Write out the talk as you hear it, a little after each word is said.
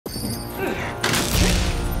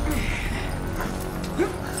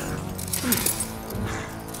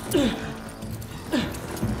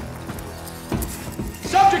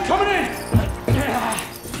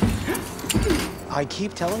I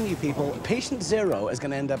keep telling you people, patient zero is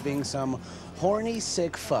gonna end up being some horny,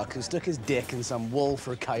 sick fuck who stuck his dick in some wolf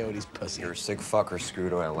or coyote's pussy. You're a sick fucker,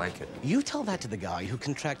 Scooter. I like it. You tell that to the guy who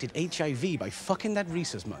contracted HIV by fucking that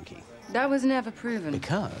rhesus monkey. That was never proven.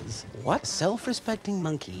 Because what self-respecting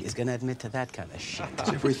monkey is gonna admit to that kind of shit? Is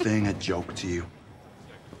everything a joke to you?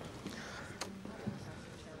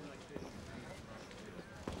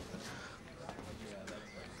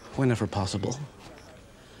 Whenever possible.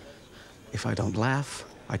 If I don't laugh,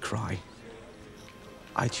 I cry.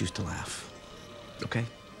 I choose to laugh. Okay?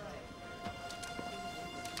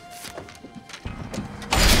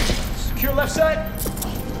 Secure left side.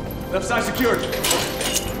 Left side secured.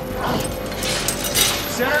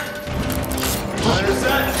 Center. Center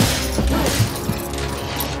set.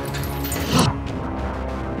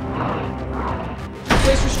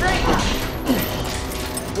 Waist restraint.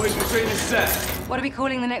 Waist restraint is set. What are we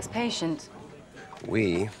calling the next patient?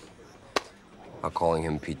 We are calling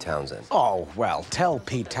him Pete Townsend. Oh, well, tell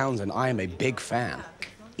Pete Townsend I am a big fan.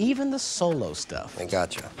 Even the solo stuff. I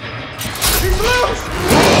gotcha. He's loose!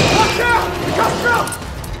 Watch out! He comes through!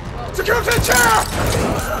 Secure him to the chair!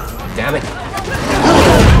 Damn it.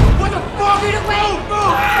 What the fuck? Shoot away!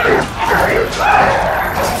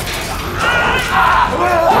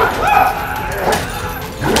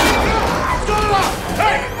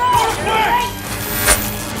 Hey! Move quick!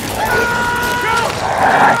 Go!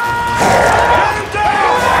 Get him down!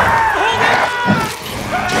 Hold it!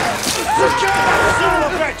 Secure! Son of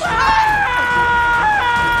a bitch!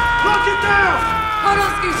 Lock it down! Hold on,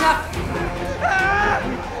 Scooter.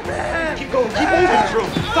 Keep going, keep moving, Drew.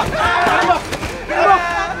 Fuck! Get him up! Get him up!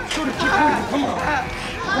 Scooter, keep moving, come on.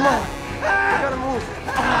 Come on. You gotta move.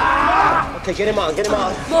 Okay, get him on, get him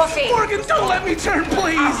on. Morphine. Morgan, don't let me turn,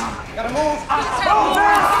 please! Gotta move.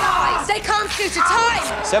 Stay calm, Scooter.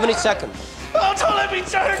 Time. 70 seconds. Oh, don't let me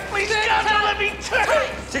turn, please! God, don't let me turn!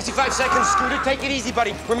 65 seconds, Scooter. Take it easy,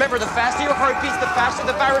 buddy. Remember, the faster your heart beats, the faster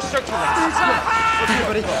the virus circulates. Okay,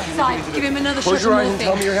 buddy. Side, give him another Close shot your of eyes and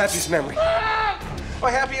tell morphine. me your happiest memory.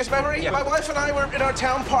 My happiest memory? Yeah. My wife and I were in our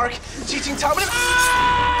town park teaching Tom. Keep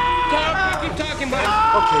talking, buddy.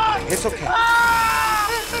 Okay, buddy. It's okay.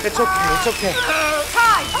 It's okay. It's okay.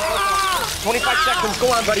 Time. 25 seconds.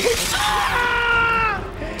 Go on, buddy.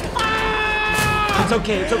 It's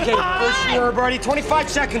okay. It's okay. First year, buddy. 25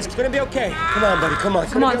 seconds. It's gonna be okay. Come on, buddy. Come on.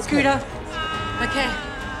 It's Come gonna on, be okay. Scooter. Okay.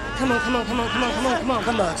 Come on, come on, come on, come on, come on, come on.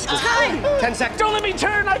 Come on, Scooter. Time. 10 seconds. Don't let me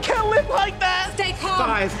turn! I can't live like that! Stay calm.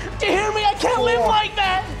 5. Do you hear me? I can't live like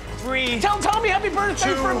that! 3. Tell Tommy happy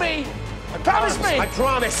birthday 2. for me! Promise me! I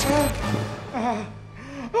promise.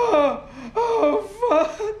 Oh,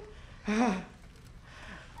 fuck!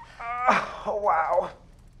 Oh, wow.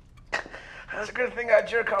 That's a good thing I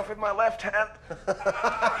jerk off with my left hand.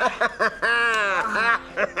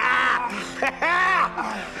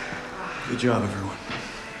 Good job, everyone.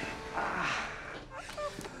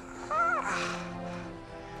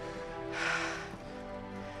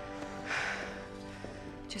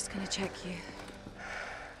 Just gonna check you.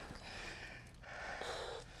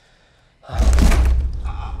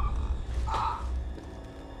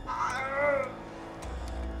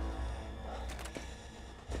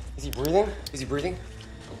 Is he breathing? Is he breathing?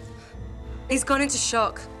 He's gone into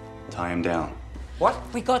shock. Tie him down. What?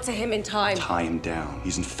 We got to him in time. Tie him down.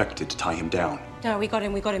 He's infected. Tie him down. No, we got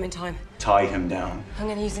him in time. Tie him down. I'm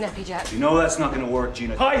gonna use an EpiJet. You know that's not gonna work,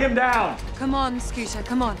 Gina. Tie him down! Come on, Scooter,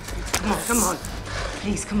 come on. Come on, come on.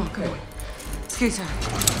 Please, come on, come on. Scooter.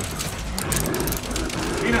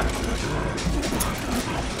 Gina!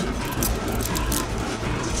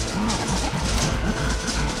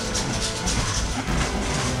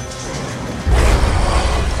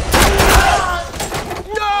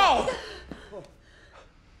 No!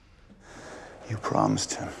 You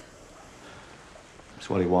promised him. It's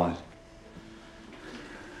what he wanted.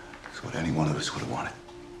 It's what any one of us would have wanted.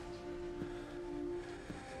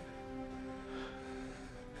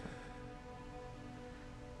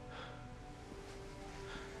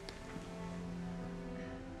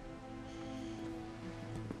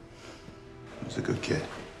 He was a good kid.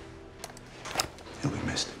 He'll be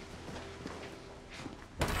missed.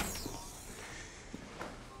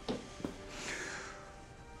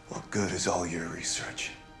 What good is all your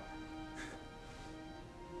research?